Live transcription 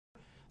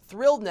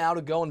thrilled now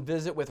to go and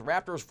visit with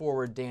Raptors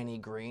forward Danny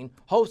Green,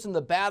 hosting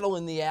the Battle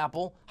in the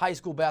Apple High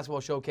School Basketball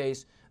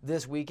Showcase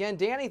this weekend.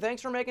 Danny,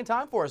 thanks for making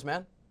time for us,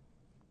 man.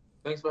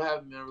 Thanks for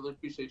having me. I really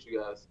appreciate you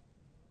guys.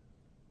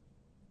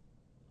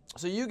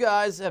 So you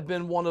guys have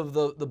been one of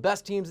the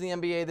best teams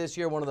in the NBA this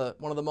year, one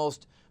of the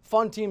most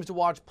fun teams to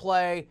watch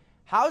play.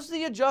 How's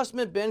the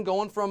adjustment been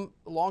going from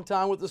a long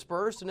time with the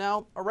Spurs to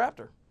now a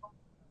Raptor?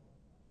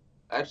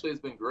 Actually,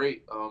 it's been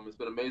great. It's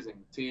been amazing.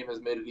 The team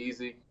has made it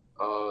easy.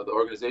 The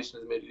organization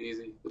has made it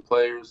easy. The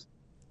players,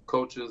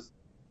 coaches.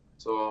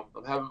 So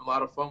I'm having a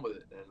lot of fun with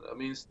it. And I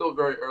mean, it's still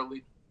very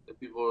early. That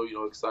people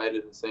are,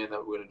 excited and saying that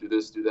we're going to do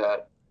this, do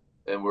that.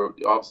 And we're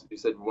obviously, you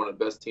said we're one of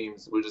the best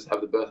teams. We just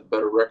have the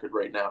better record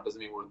right now. Doesn't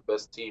mean we're the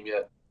best team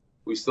yet.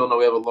 We still know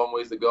we have a long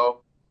ways to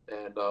go.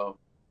 And,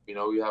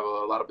 we have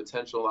a lot of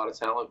potential, a lot of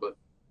talent, but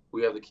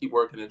we have to keep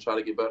working and try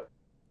to get better.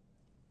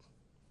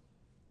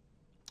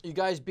 You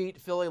guys beat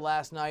Philly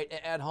last night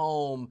at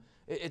home.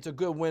 It's a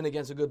good win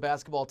against a good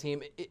basketball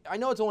team. I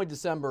know it's only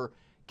December.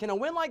 Can a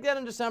win like that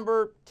in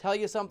December tell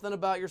you something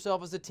about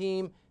yourself as a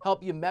team,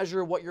 help you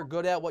measure what you're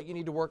good at, what you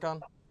need to work on?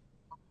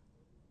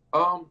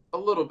 A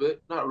little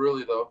bit, not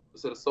really though. I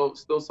said it's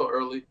still so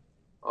early.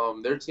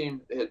 Their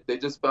team, they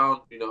just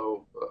found,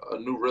 a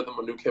new rhythm,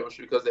 a new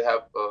chemistry because they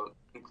have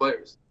new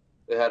players.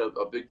 They had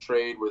a big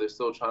trade where they're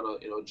still trying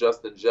to,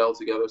 adjust and gel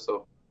together.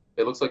 So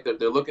it looks like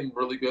they're looking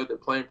really good. They're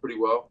playing pretty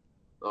well.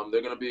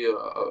 They're going to be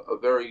a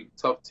very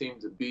tough team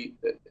to beat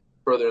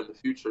further in the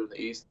future in the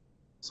East.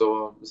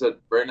 So I said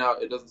right now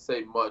it doesn't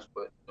say much,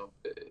 but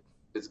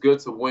it's good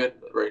to win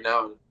right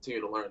now and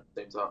continue to learn at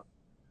the same time.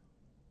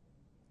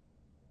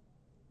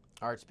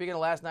 All right, speaking of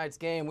last night's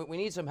game, we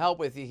need some help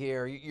with you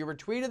here. You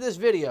retweeted this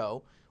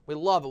video. We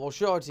love it. We'll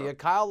show it to you.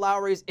 Kyle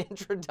Lowry's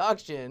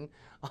introduction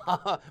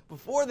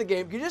before the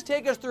game. Can you just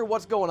take us through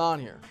what's going on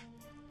here?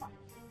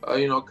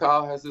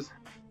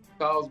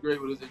 Kyle's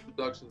great with his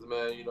introductions,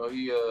 man.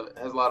 He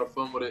has a lot of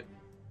fun with it.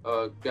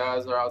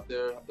 Guys are out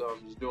there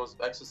just doing some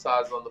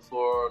exercise on the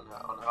floor,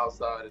 on the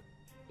outside,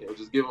 and,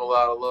 just giving him a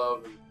lot of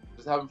love and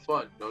just having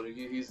fun.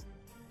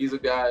 He's a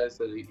guy that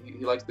said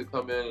he likes to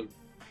come in and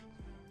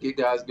get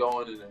guys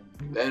going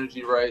and the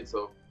energy right.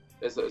 So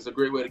it's a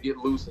great way to get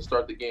loose and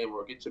start the game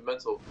or get your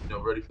mental,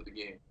 ready for the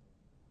game.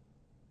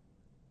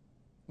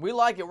 We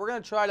like it. We're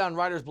going to try it on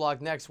Writer's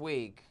Block next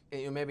week.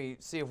 Maybe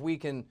see if we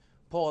can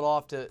pull it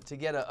off to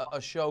get a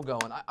show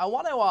going. I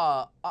want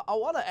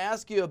to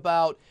ask you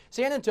about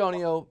San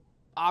Antonio.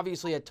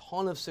 Obviously, a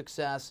ton of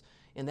success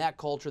in that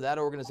culture, that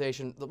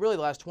organization, really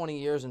the last 20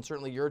 years, and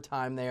certainly your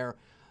time there.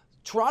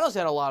 Toronto's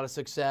had a lot of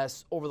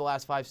success over the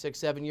last 5, 6,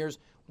 7 years.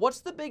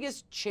 What's the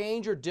biggest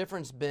change or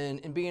difference been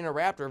in being a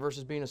Raptor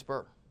versus being a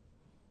Spur?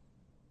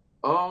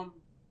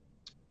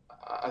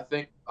 I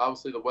think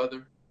obviously the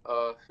weather,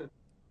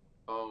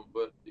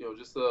 but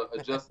just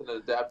adjusting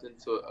and adapting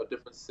to a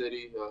different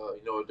city,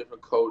 a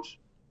different coach.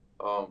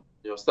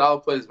 Style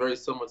of play is very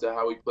similar to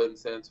how we played in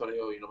San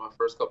Antonio. My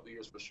first couple of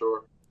years for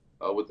sure,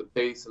 with the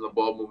pace and the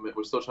ball movement.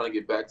 We're still trying to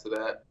get back to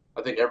that.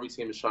 I think every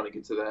team is trying to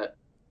get to that.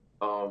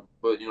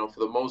 But for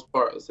the most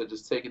part, I said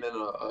just taking in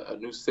a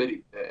new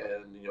city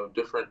and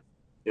different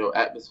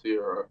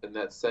atmosphere in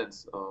that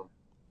sense.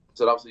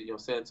 So obviously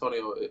San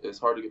Antonio is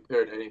hard to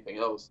compare to anything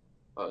else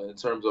in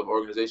terms of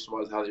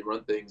organization-wise how they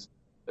run things.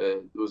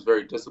 It was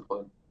very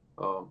disciplined.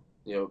 So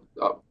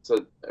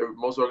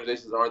most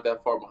organizations aren't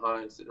that far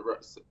behind.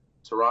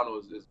 Toronto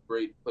is a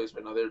great place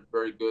right now. They're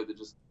very good. They're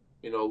just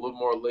a little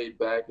more laid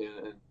back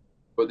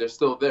but they're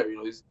still there.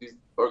 These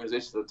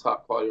organizations are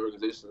top quality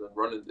organizations and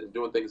running and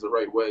doing things the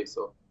right way.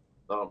 So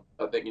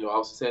I think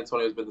obviously San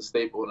Antonio has been the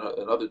staple,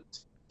 and other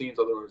teams,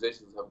 other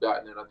organizations have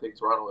gotten it. I think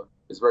Toronto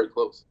is very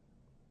close.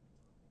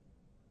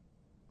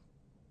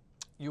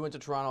 You went to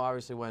Toronto,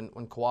 obviously, when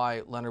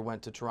Kawhi Leonard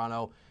went to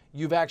Toronto.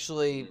 You've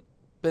actually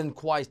been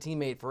Kawhi's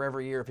teammate for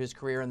every year of his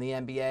career in the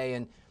NBA,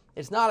 and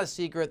it's not a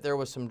secret there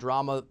was some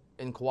drama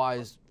in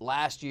Kawhi's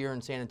last year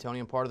in San Antonio,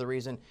 and part of the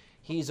reason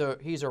he's a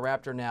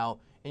Raptor now.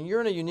 And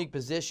you're in a unique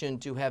position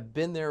to have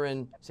been there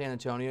in San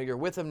Antonio. You're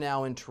with him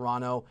now in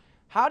Toronto.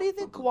 How do you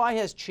think Kawhi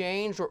has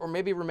changed or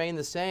maybe remained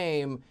the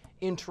same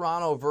in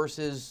Toronto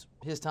versus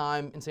his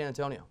time in San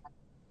Antonio?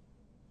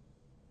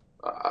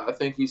 I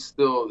think he's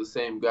still the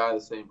same guy,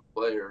 the same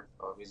player.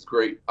 He's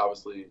great.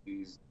 Obviously,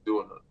 he's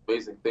doing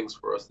amazing things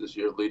for us this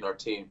year, leading our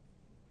team,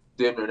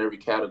 damn near in every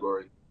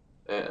category,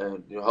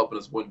 and helping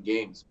us win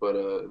games. But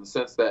in the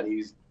sense that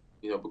he's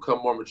become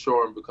more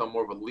mature and become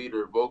more of a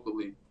leader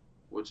vocally,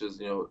 which is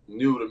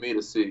new to me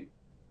to see.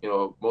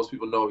 Most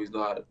people know he's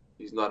not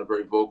a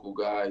very vocal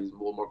guy. He's a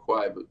little more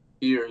quiet, but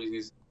here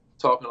he's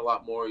talking a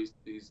lot more.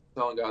 He's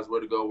telling guys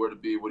where to go, where to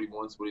be, what he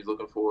wants, what he's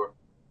looking for,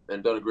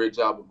 and done a great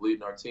job of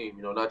leading our team.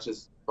 Not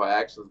just by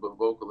actions but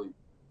vocally.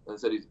 And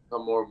said he's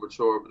become more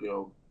mature,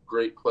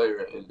 great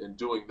player, and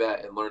doing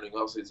that and learning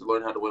obviously to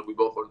learn how to win. We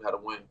both learned how to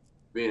win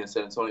being in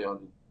San Antonio,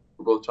 and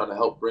we're both trying to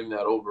help bring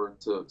that over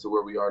to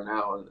where we are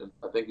now. And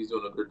I think he's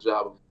doing a good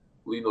job of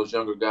leading those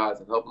younger guys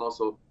and helping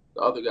also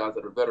the other guys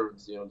that are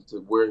veterans, to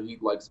where he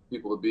likes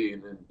people to be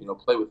and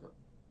play with him.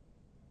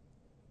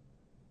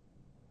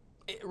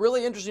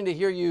 really interesting to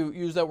hear you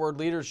use that word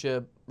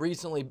leadership.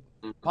 Recently,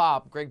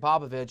 Greg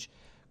Popovich,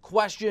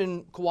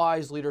 questioned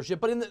Kawhi's leadership,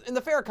 but in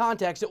the fair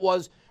context, it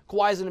was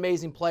Kawhi's an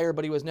amazing player,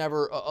 but he was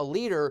never a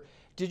leader.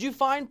 Did you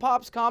find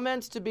Pop's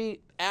comments to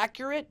be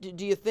accurate?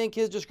 Do you think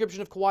his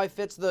description of Kawhi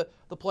fits the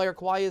player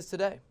Kawhi is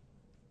today?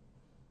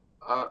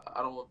 I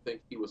don't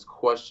think he was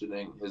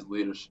questioning his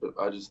leadership.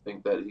 I just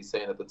think that he's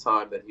saying at the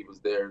time that he was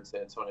there in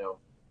San Antonio,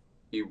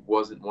 he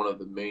wasn't one of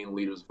the main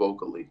leaders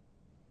vocally.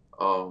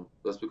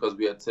 That's because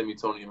we had Timmy,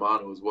 Tony, and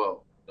Manu as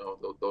well. You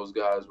know, those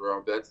guys were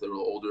our vets. They were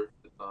older,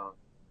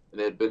 and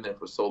they had been there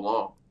for so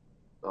long.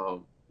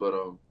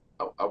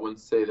 I wouldn't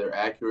say they're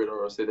accurate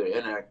or say they're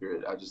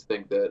inaccurate. I just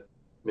think that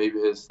maybe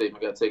his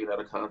statement got taken out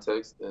of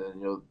context,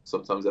 and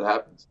sometimes it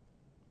happens.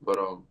 But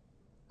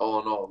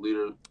all in all,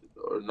 leader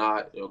or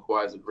not,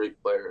 Kawhi is a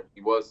great player.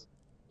 He was,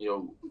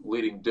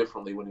 leading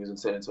differently when he was in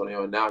San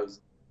Antonio, and now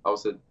he's, I would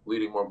say,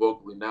 leading more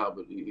vocally now.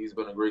 But he's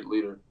been a great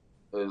leader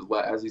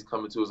as he's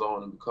come into his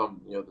own and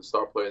become, the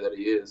star player that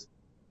he is.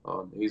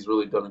 He's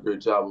really done a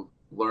great job of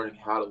learning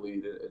how to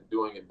lead and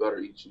doing it better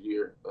each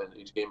year and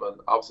each game. And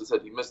opposite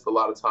said he missed a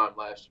lot of time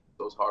last year,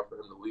 so it was hard for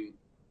him to lead,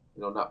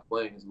 not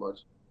playing as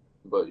much.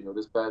 But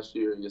this past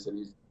year, he said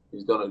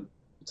he's done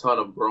a ton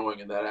of growing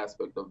in that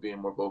aspect of being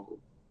more vocal.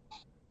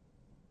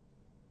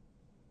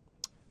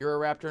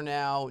 You're a Raptor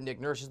now. Nick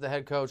Nurse is the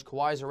head coach.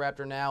 Kawhi's a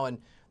Raptor now, and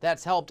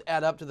that's helped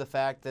add up to the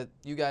fact that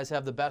you guys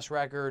have the best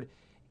record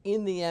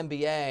in the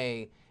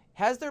NBA.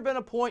 Has there been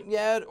a point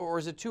yet, or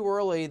is it too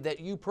early, that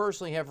you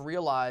personally have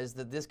realized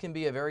that this can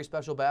be a very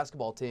special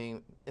basketball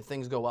team if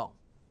things go well?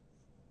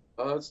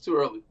 It's too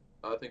early,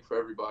 I think, for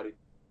everybody.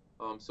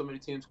 So many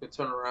teams could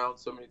turn around.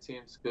 So many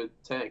teams could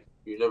tank.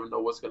 You never know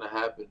what's going to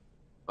happen.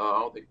 I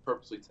don't think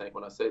purposely tank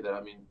when I say that.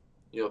 I mean,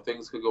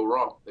 things could go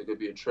wrong. There could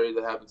be a trade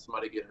that happens,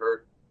 somebody get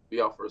hurt,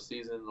 be out for a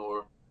season,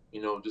 or,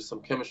 just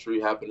some chemistry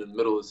happen in the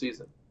middle of the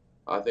season.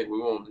 I think we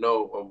won't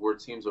know of where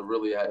teams are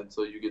really at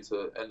until you get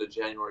to end of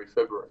January,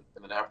 February,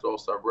 and then after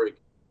All-Star break.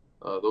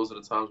 Those are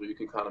the times where you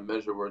can kind of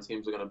measure where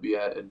teams are going to be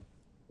at and,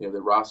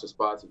 their roster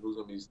spots and who's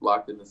going to be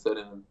locked in and set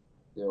in and,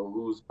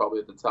 who's probably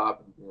at the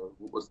top and,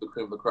 what's the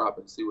cream of the crop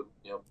and see what,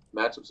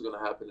 matchups are going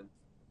to happen and,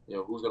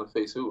 who's going to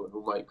face who and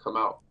who might come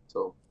out.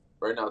 So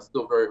right now it's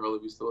still very early.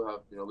 We still have,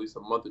 at least a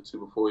month or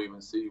two before we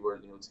even see where,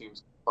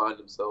 teams find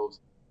themselves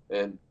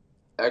and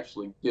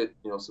actually get,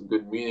 some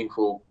good,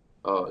 meaningful,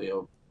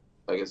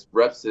 I guess,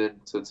 reps in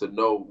to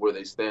know where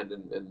they stand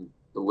in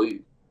the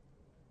league.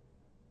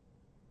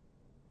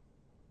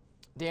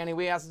 Danny,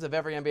 we ask this of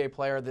every NBA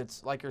player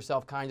that's like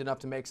yourself, kind enough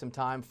to make some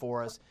time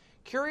for us.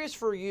 Curious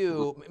for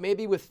you,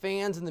 maybe with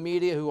fans in the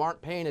media who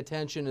aren't paying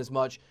attention as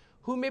much,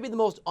 who maybe the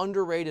most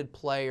underrated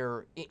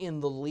player in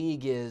the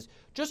league is,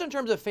 just in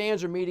terms of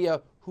fans or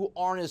media who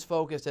aren't as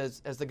focused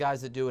as the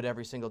guys that do it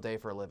every single day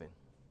for a living?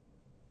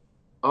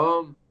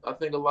 I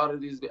think a lot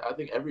of these, I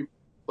think every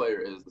player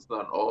is. It's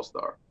not an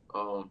all-star.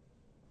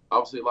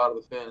 Obviously, a lot of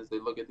the fans, they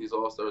look at these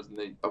all-stars and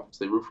they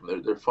obviously root for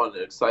them. They're fun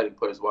and exciting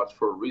players to watch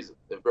for a reason.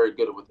 They're very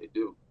good at what they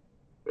do.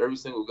 Every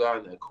single guy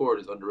on that court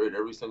is underrated.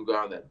 Every single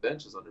guy on that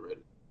bench is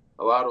underrated.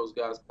 A lot of those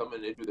guys come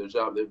in, they do their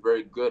job. They're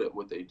very good at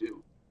what they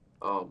do.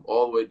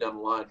 All the way down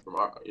the line from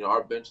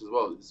our bench as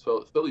well. It's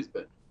Philly's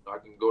bench. I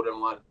can go down the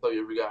line and tell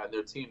you every guy on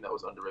their team that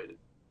was underrated,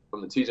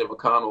 from the T.J.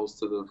 McConnells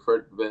to the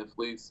Fred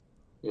VanVleets,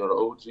 the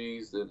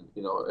OGs, and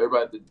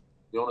everybody, the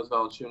Jonas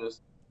Valanciunas,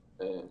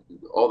 and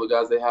all the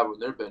guys they have on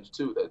their bench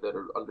too that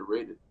are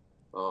underrated.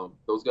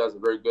 Those guys are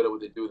very good at what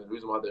they do, and the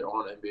reason why they're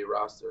on an NBA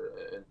roster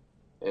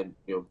and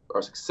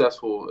are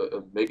successful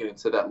at making it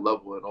to that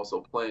level and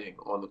also playing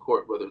on the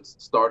court, whether it's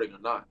starting or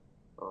not.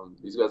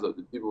 These guys are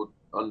the people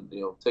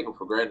take them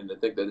for granted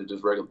and think that they're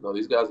just regular. No,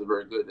 these guys are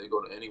very good. They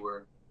go to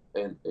anywhere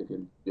and they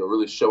can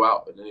really show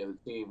out in any other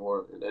team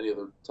or in any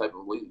other type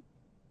of league.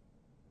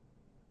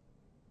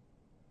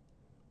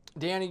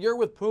 Danny, you're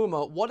with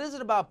Puma. What is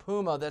it about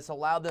Puma that's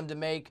allowed them to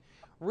make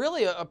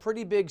really a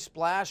pretty big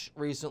splash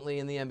recently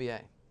in the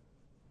NBA?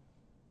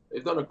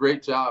 They've done a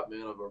great job,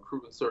 man, of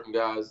recruiting certain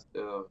guys,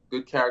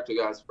 good character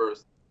guys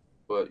first,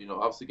 but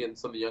obviously getting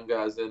some of the young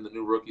guys in, the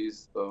new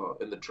rookies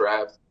in the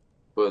draft.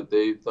 But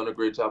they've done a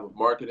great job of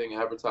marketing,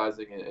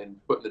 advertising, and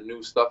putting the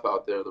new stuff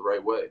out there the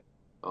right way.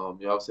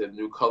 You obviously have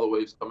new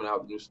colorways coming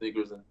out, the new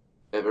sneakers, and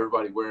have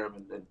everybody wear them.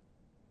 And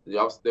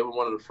they were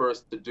one of the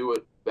first to do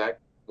it back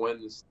when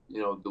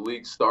the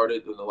league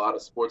started and a lot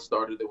of sports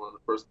started. They were one of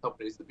the first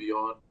companies to be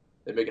on.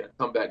 They're making a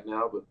comeback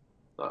now, but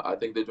I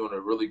think they're doing a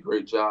really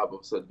great job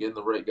of getting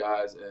the right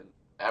guys and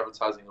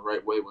advertising the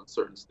right way with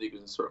certain sneakers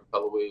and certain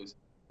colorways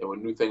and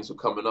when new things are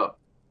coming up.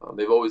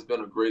 They've always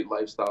been a great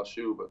lifestyle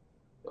shoe, but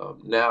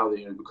now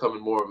they're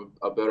becoming more of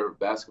a better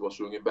basketball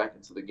shoe and getting back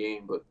into the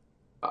game. But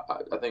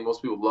I think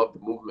most people love the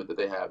movement that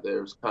they have.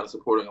 They're kind of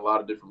supporting a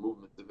lot of different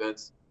movement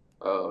events,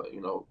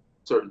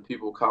 certain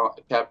people,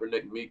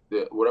 Kaepernick, Meek,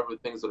 whatever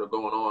things that are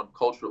going on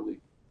culturally,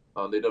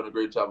 they've done a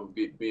great job of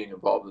being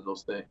involved in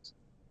those things.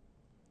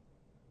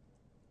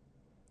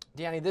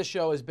 Danny, this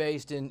show is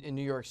based in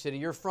New York City.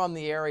 You're from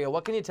the area.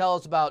 What can you tell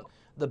us about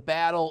the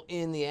Battle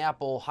in the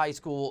Apple High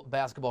School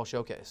Basketball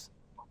Showcase?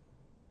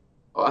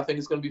 Oh, I think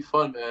it's going to be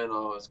fun, man.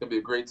 It's going to be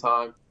a great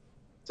time.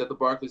 It's at the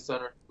Barclays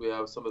Center. We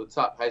have some of the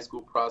top high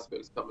school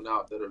prospects coming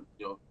out that are,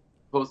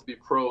 supposed to be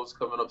pros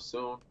coming up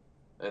soon,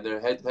 and they're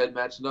head-to-head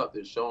matching up.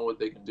 They're showing what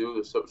they can do.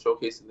 They're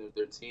showcasing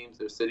their teams,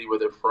 their city, where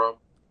they're from.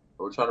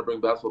 We're trying to bring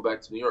basketball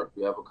back to New York.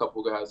 We have a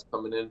couple guys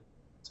coming in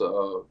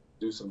to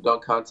do some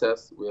dunk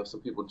contests. We have some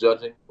people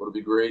judging, it'll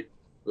be great.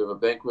 We have a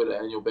banquet, an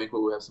annual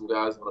banquet. We have some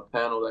guys on a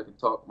panel that can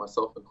talk,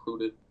 myself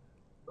included.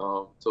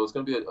 So it's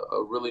going to be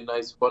a really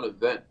nice, fun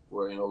event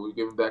where, we're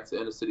giving back to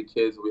inner city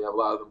kids. We have a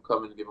lot of them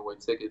coming and giving away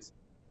tickets.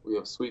 We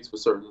have suites for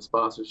certain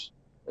sponsors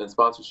and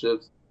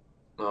sponsorships.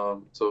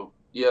 So,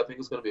 yeah, I think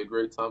it's going to be a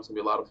great time. It's going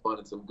to be a lot of fun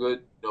and some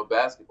good,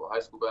 basketball, high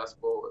school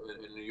basketball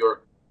in New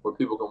York where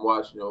people can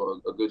watch,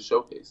 a good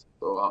showcase.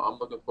 So I'm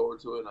looking forward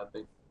to it,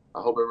 and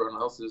I hope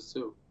everyone else is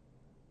too.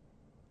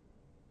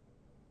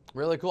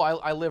 Really cool.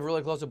 I live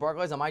really close to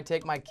Barclays. I might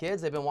take my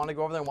kids. They've been wanting to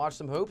go over there and watch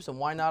some hoops. And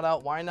why not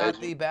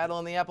the Battle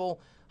in the Apple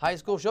High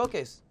School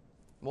Showcase?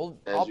 Well,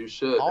 you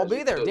should. I'll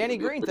be there. Danny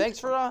Green, thanks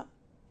for.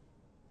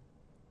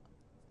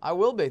 I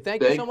will be.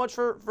 Thank you so much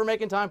for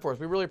making time for us.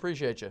 We really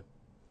appreciate you.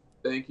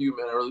 Thank you,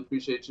 man. I really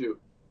appreciate you.